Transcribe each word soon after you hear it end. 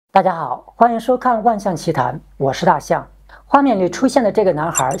大家好，欢迎收看《万象奇谈》，我是大象。画面里出现的这个男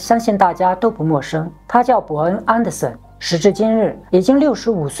孩，相信大家都不陌生，他叫伯恩·安德森。时至今日，已经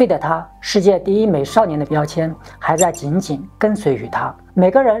65岁的他，世界第一美少年的标签还在紧紧跟随于他。每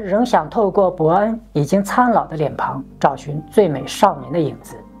个人仍想透过伯恩已经苍老的脸庞，找寻最美少年的影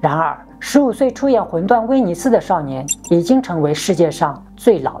子。然而，15岁出演《魂断威尼斯》的少年，已经成为世界上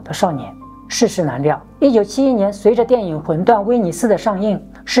最老的少年。世事难料，1971年，随着电影《魂断威尼斯》的上映，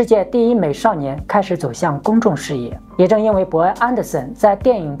世界第一美少年开始走向公众视野。也正因为伯恩·安德森在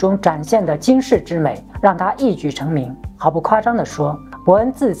电影中展现的惊世之美，让他一举成名。毫不夸张地说，伯恩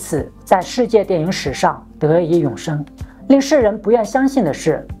自此在世界电影史上得以永生。令世人不愿相信的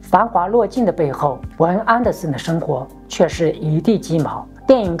是，繁华落尽的背后，伯恩·安德森的生活却是一地鸡毛。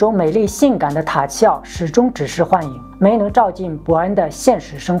电影中美丽性感的塔奇奥始终只是幻影，没能照进伯恩的现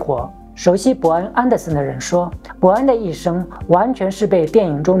实生活。熟悉伯恩·安德森的人说，伯恩的一生完全是被电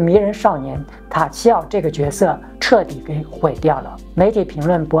影中迷人少年塔奇奥这个角色彻底给毁掉了。媒体评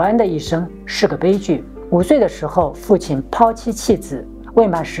论伯恩的一生是个悲剧。5岁的时候，父亲抛妻弃子；未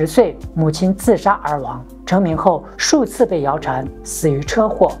满10岁，母亲自杀而亡。成名后，数次被谣传死于车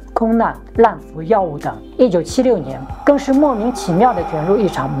祸、空难、滥服药物等。1976年，更是莫名其妙地卷入一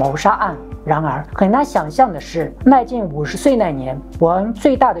场谋杀案。然而，很难想象的是，迈进50岁那年，伯恩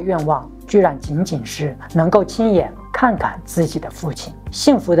最大的愿望居然仅仅是能够亲眼看看自己的父亲。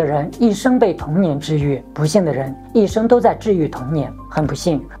幸福的人一生被童年治愈，不幸的人一生都在治愈童年。很不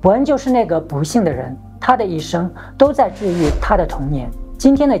幸，伯恩就是那个不幸的人，他的一生都在治愈他的童年。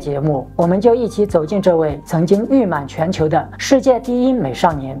今天的节目，我们就一起走进这位曾经誉满全球的世界第一美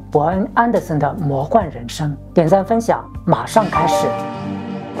少年伯恩·安德森的魔幻人生。点赞分享，马上开始。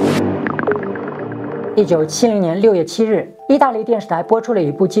1970年6月7日，意大利电视台播出了一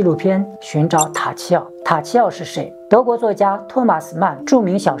部纪录片《寻找塔奇奥》。塔奇奥是谁？德国作家托马斯曼著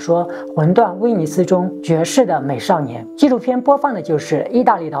名小说《魂断威尼斯》中绝世的美少年。纪录片播放的就是意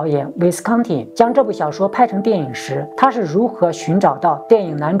大利导演维斯康蒂将这部小说拍成电影时，他是如何寻找到电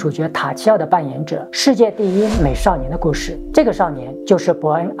影男主角塔奇奥的扮演者世界第一美少年的故事。这个少年就是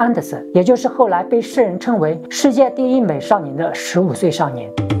伯恩·安德森，也就是后来被世人称为世界第一美少年的15岁少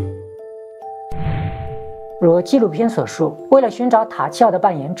年。如纪录片所述，为了寻找塔奇奥的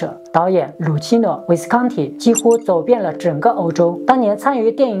扮演者，导演鲁奇诺·维斯康蒂几乎走遍了整个欧洲。当年参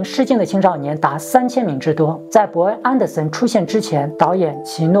与电影试镜的青少年达3000名之多。在伯恩·安德森出现之前，导演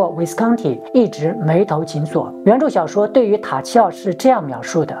奇诺·维斯康蒂一直眉头紧锁。原著小说对于塔奇奥是这样描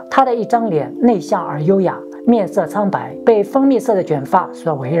述的：他的一张脸内向而优雅，面色苍白，被蜂蜜色的卷发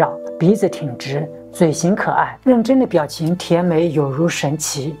所围绕，鼻子挺直，嘴型可爱，认真的表情甜美有如神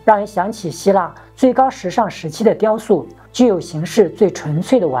奇，让人想起希腊最高时尚时期的雕塑，具有形式最纯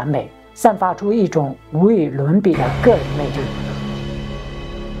粹的完美，散发出一种无与伦比的个人魅力。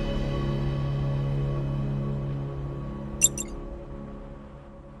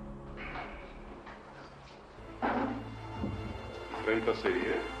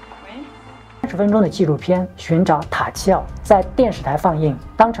30分钟的纪录片《寻找塔奇奥》在电视台放映，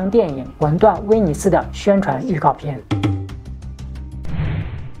当成电影《魂断威尼斯》的宣传预告片。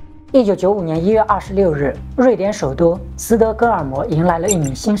1995年1月26日，瑞典首都斯德哥尔摩迎来了一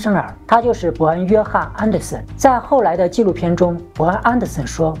名新生儿，他就是伯恩·约翰·安德森。在后来的纪录片中，伯恩·安德森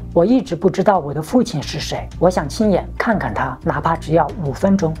说：“我一直不知道我的父亲是谁，我想亲眼看看他，哪怕只要5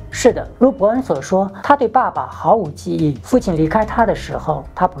分钟。”是的，如伯恩所说，他对爸爸毫无记忆。父亲离开他的时候，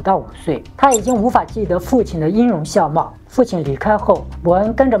他不到5岁，他已经无法记得父亲的音容笑貌。父亲离开后，伯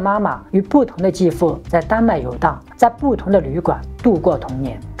恩跟着妈妈与不同的继父在丹麦游荡，在不同的旅馆度过童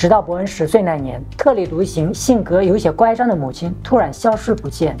年。直到伯恩10岁那年，特立独行、性格有些乖张的母亲突然消失不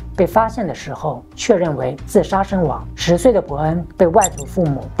见，被发现的时候确认为自杀身亡。10岁的伯恩被外祖父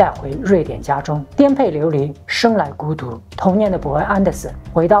母带回瑞典家中，颠沛流离，生来孤独。童年的伯恩·安德森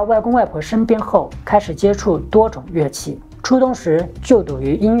回到外公外婆身边后，开始接触多种乐器。初中时就读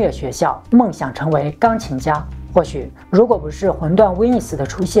于音乐学校，梦想成为钢琴家。或许，如果不是魂断威尼斯的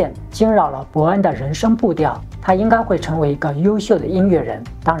出现惊扰了伯恩的人生步调，他应该会成为一个优秀的音乐人。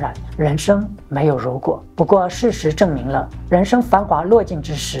当然，人生没有如果。不过，事实证明了，人生繁华落尽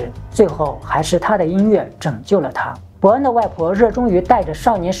之时，最后还是他的音乐拯救了他。伯恩的外婆热衷于带着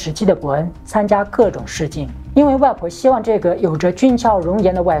少年时期的伯恩参加各种试镜，因为外婆希望这个有着俊俏容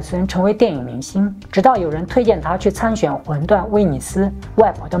颜的外孙成为电影明星。直到有人推荐他去参选《魂断威尼斯》，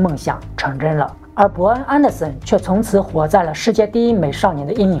外婆的梦想成真了。而伯恩·安德森却从此活在了世界第一美少年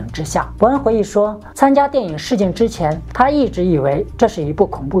的阴影之下。伯恩回忆说，参加电影试镜之前，他一直以为这是一部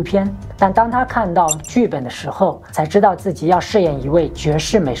恐怖片，但当他看到剧本的时候，才知道自己要饰演一位绝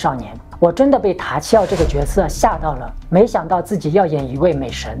世美少年。我真的被塔奇奥这个角色吓到了，没想到自己要演一位美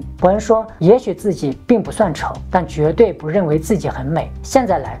神。伯恩说，也许自己并不算丑，但绝对不认为自己很美。现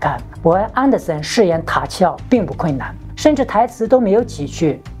在来看，伯恩·安德森饰演塔奇奥并不困难，甚至台词都没有几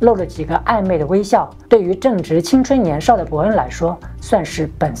句，露了几个暧昧的微笑。对于正值青春年少的伯恩来说，算是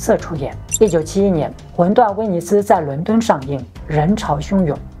本色出演。1971年，《魂断威尼斯》在伦敦上映，人潮汹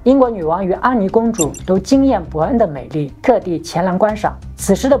涌。英国女王与安妮公主都惊艳伯恩的美丽，特地前来观赏。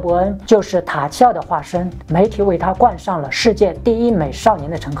此时的伯恩就是塔奇奥的化身，媒体为他冠上了世界第一美少年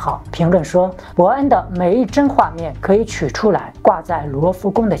的称号。评论说，伯恩的每一帧画面可以取出来挂在罗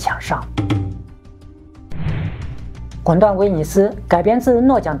浮宫的墙上。《魂断威尼斯》改编自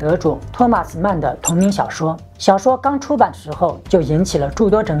诺奖得主托马斯曼的同名小说。小说刚出版时候就引起了诸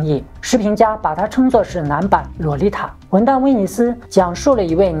多争议，时评家把它称作是男版《洛丽塔》。《魂断威尼斯》讲述了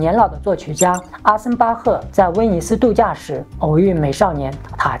一位年老的作曲家阿森巴赫在威尼斯度假时偶遇美少年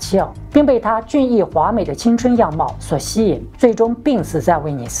塔奇奥，并被他俊逸华美的青春样貌所吸引，最终病死在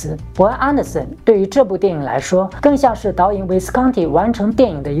威尼斯。伯恩·安德森对于这部电影来说，更像是导演维斯康蒂完成电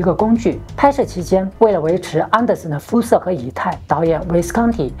影的一个工具。拍摄期间，为了维持安德森的肤色和仪态，导演维斯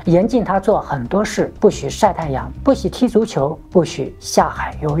康蒂严禁他做很多事，不许晒太阳，不许踢足球，不许下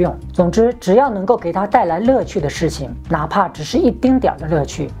海游泳。总之，只要能够给他带来乐趣的事情，哪怕只是一丁点的乐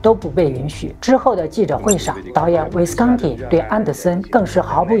趣，都不被允许。之后的记者会上，导演维斯康蒂对安德森更是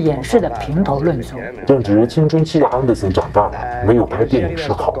毫不掩饰的评头论足。正值青春期的安德森长大了，没有拍电影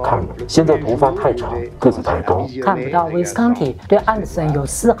是好看的。现在头发太长，个子太高，看不到维斯康蒂对安德森有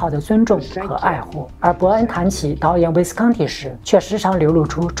丝毫的尊重和爱护。而伯恩谈起导演维斯康蒂时，却时常流露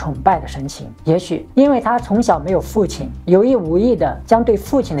出崇拜的神情。也许因为他从小没有父亲，有意无意地将对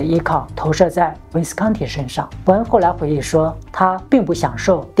父亲的依靠投射在维斯康蒂身上。伯恩后来回忆说，他并不享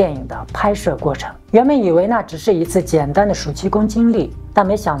受电影的拍摄过程，原本以为那只是一次简单的暑期工经历，但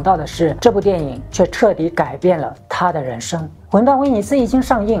没想到的是，这部电影却彻底改变了他的人生。《魂断威尼斯》一经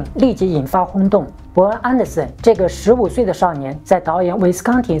上映，立即引发轰动。伯恩·安德森这个15岁的少年，在导演维斯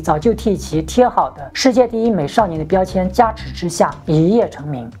康蒂早就替其贴好的世界第一美少年的标签加持之下，一夜成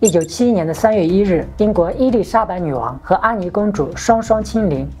名。1971年3月1日，英国伊丽莎白女王和安妮公主双双亲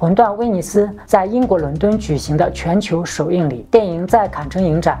临《魂断威尼斯》在英国伦敦举行的全球首映礼。电影在坎城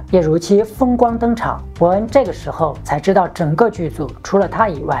影展也如期风光登场。伯恩这个时候才知道，整个剧组除了他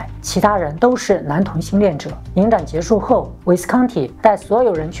以外，其他人都是男同性恋者。影展结束后，维斯康蒂带所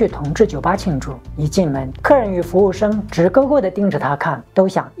有人去同志酒吧庆祝。一进门，客人与服务生直勾勾地盯着他看，都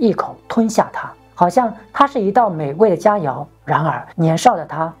想一口吞下他，好像他是一道美味的佳肴。然而，年少的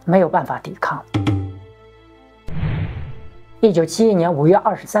他没有办法抵抗。1971年5月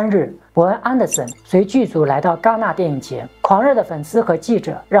23日，伯恩·安德森随剧组来到戛纳电影节，狂热的粉丝和记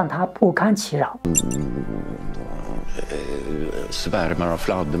者让他不堪其扰。Svärmar av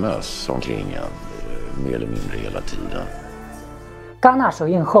fladdermöss omkring mer eller mindre hela tiden。戛纳首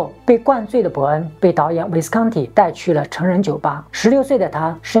映后，被灌醉的伯恩被导演维斯康蒂带去了成人酒吧。16岁的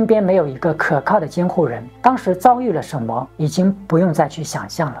他身边没有一个可靠的监护人，当时遭遇了什么，已经不用再去想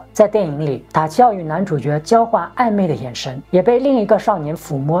象了。在电影里，塔奇奥与男主角交换暧昧的眼神，也被另一个少年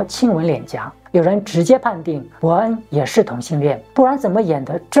抚摸亲吻脸颊。有人直接判定伯恩也是同性恋，不然怎么演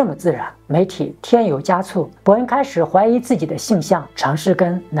得这么自然？媒体添油加醋，伯恩开始怀疑自己的性向，尝试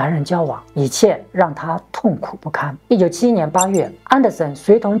跟男人交往，一切让他痛苦不堪。1971年8月，安德森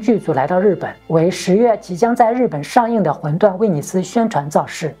随同剧组来到日本，为10月即将在日本上映的《魂断威尼斯》宣传造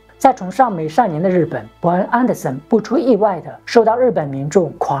势。在崇尚美少年的日本，伯恩·安德森不出意外的受到日本民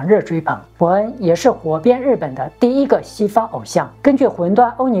众狂热追捧。伯恩也是火遍日本的第一个西方偶像。根据《魂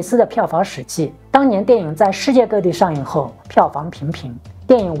断欧尼斯》的票房史记，当年电影在世界各地上映后，票房平平。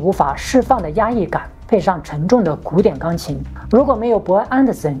电影无法释放的压抑感，配上沉重的古典钢琴，如果没有伯恩·安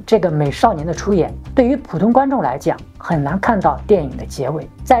德森这个美少年的出演，对于普通观众来讲，很难看到电影的结尾。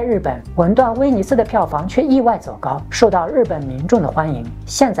在日本，《魂断威尼斯》的票房却意外走高，受到日本民众的欢迎。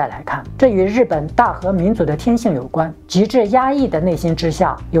现在来看，这与日本大和民族的天性有关，极致压抑的内心之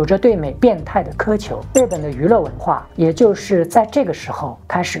下，有着对美变态的苛求。日本的娱乐文化，也就是在这个时候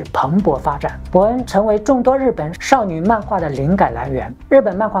开始蓬勃发展。伯恩成为众多日本少女漫画的灵感来源。日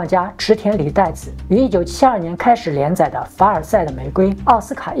本漫画家池田理代子于1972年开始连载的《凡尔赛的玫瑰》奥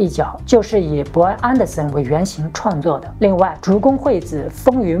斯卡一角，就是以伯恩·安德森为原型创作的。另外，竹宫惠子《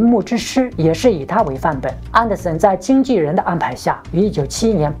风云木之诗》也是以他为范本。安德森在经纪人的安排下，于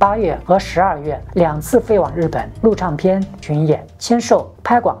1971年8月和12月2次飞往日本录唱片、巡演、签售、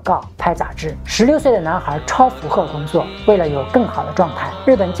拍广告、拍杂志。16岁的男孩超负荷工作，为了有更好的状态，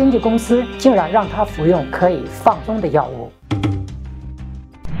日本经纪公司竟然让他服用可以放松的药物。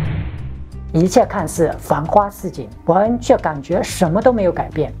一切看似繁花似锦，伯恩却感觉什么都没有改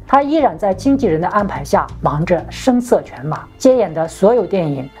变。他依然在经纪人的安排下忙着声色犬马，接演的所有电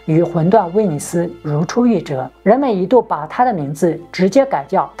影与《魂断威尼斯》如出一辙。人们一度把他的名字直接改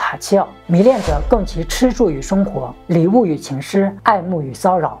叫塔奇奥，迷恋者供其吃住与生活，礼物与情诗，爱慕与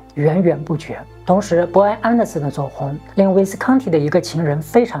骚扰，源源不绝。同时，伯恩·安德森的走红令威斯康蒂的一个情人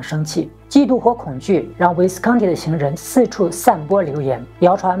非常生气，嫉妒和恐惧让威斯康蒂的情人四处散播流言，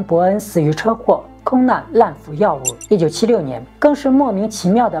谣传伯恩死于车祸、空难、滥服药物。1976年，更是莫名其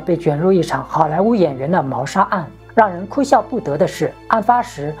妙地被卷入一场好莱坞演员的谋杀案。让人哭笑不得的是，案发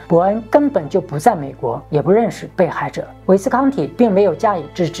时伯恩根本就不在美国，也不认识被害者。威斯康蒂并没有加以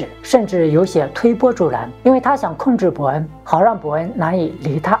制止，甚至有些推波助澜，因为他想控制伯恩，好让伯恩难以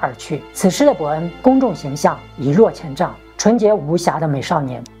离他而去。此时的伯恩公众形象一落千丈，纯洁无瑕的美少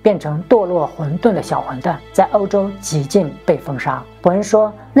年变成堕落混沌的小混蛋，在欧洲几近被封杀。伯恩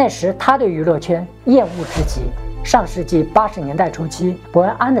说，那时他对娱乐圈厌恶之极。上世纪80年代初期，伯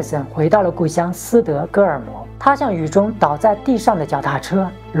恩·安德森回到了故乡斯德哥尔摩。他像雨中倒在地上的脚踏车，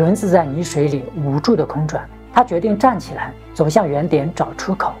轮子在泥水里无助地空转。他决定站起来，走向原点，找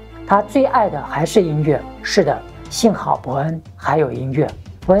出口。他最爱的还是音乐。是的，幸好伯恩还有音乐。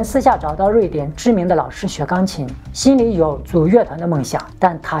伯恩私下找到瑞典知名的老师学钢琴，心里有组乐团的梦想，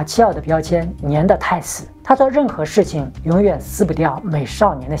但塔奇奥的标签粘得太死。他做任何事情永远撕不掉美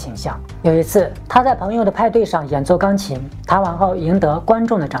少年的形象。有一次，他在朋友的派对上演奏钢琴，弹完后赢得观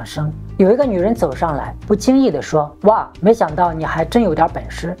众的掌声。有一个女人走上来，不经意地说：“哇，没想到你还真有点本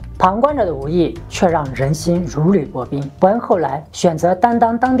事。”旁观者的无意却让人心如履薄冰。伯恩后来选择担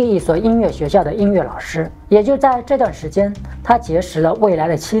当当地一所音乐学校的音乐老师。也就在这段时间，他结识了未来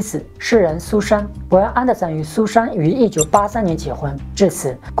的妻子诗人苏珊。伯恩·安德森与苏珊于1983年结婚。至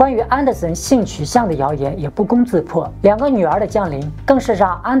此，关于安德森性取向的谣言也不攻自破。两个女儿的降临，更是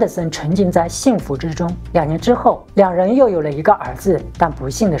让安德森沉浸在幸福之中。2年之后，两人又有了一个儿子。但不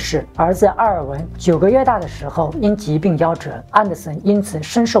幸的是，儿子阿尔文9个月大的时候因疾病夭折，安德森因此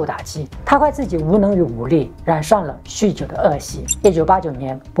深受打击。他怪自己无能与无力，染上了酗酒的恶习。1989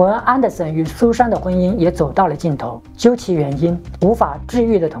年，伯恩·安德森与苏珊的婚姻也走到了尽头。究其原因，无法治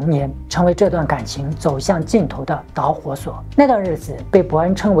愈的童年成为这段感情走向尽头的导火索。那段日子被伯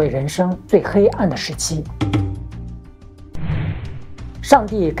恩称为人生最黑暗的时期。上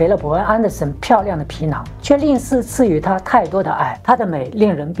帝给了伯恩·安德森漂亮的皮囊，却吝啬赐予他太多的爱。她的美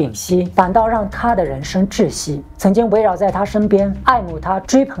令人屏息，反倒让他的人生窒息。曾经围绕在他身边、爱慕他、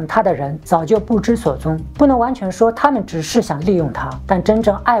追捧他的人，早就不知所踪。不能完全说他们只是想利用他，但真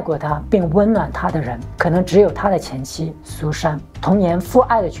正爱过他并温暖他的人，可能只有他的前妻苏珊。童年父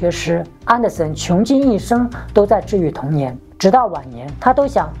爱的缺失，安德森穷尽一生都在治愈童年。直到晚年，他都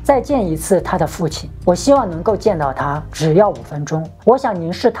想再见一次他的父亲。我希望能够见到他，只要5分钟。我想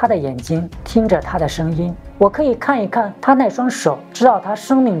凝视他的眼睛，听着他的声音。我可以看一看他那双手，知道他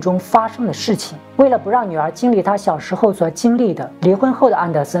生命中发生的事情。为了不让女儿经历他小时候所经历的，离婚后的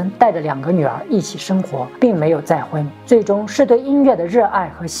安德森带着2个女儿一起生活，并没有再婚。最终是对音乐的热爱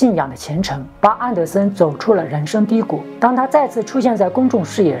和信仰的虔诚，把安德森走出了人生低谷。当他再次出现在公众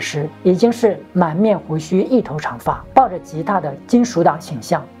视野时，已经是满面胡须、一头长发，抱着吉他的金属党形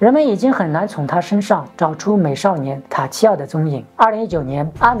象。人们已经很难从他身上找出美少年塔奇奥的踪影。2019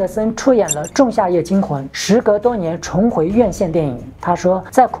年，安德森出演了《仲夏夜惊魂》，时隔多年重回院线电影。他说，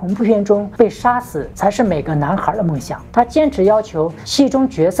在恐怖片中被杀死才是每个男孩的梦想。他坚持要求戏中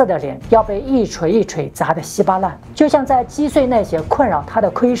角色的脸要被一锤一锤砸得稀巴烂，就像在击碎那些困扰他的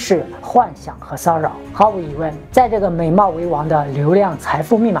窥视、幻想和骚扰。毫无疑问，在这个美貌为王的流量财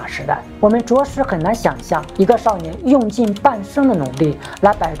富密码时代，我们着实很难想象一个少年用尽半生的努力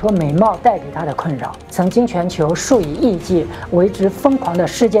来摆脱美貌带给他的困扰。曾经全球数以亿计为之疯狂的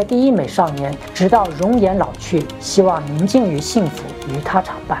世界第一美少年，直到容颜老去，希望宁静与幸福与他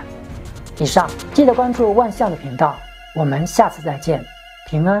常伴。以上，记得关注万象的频道，我们下次再见，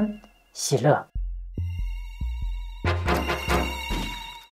平安喜乐。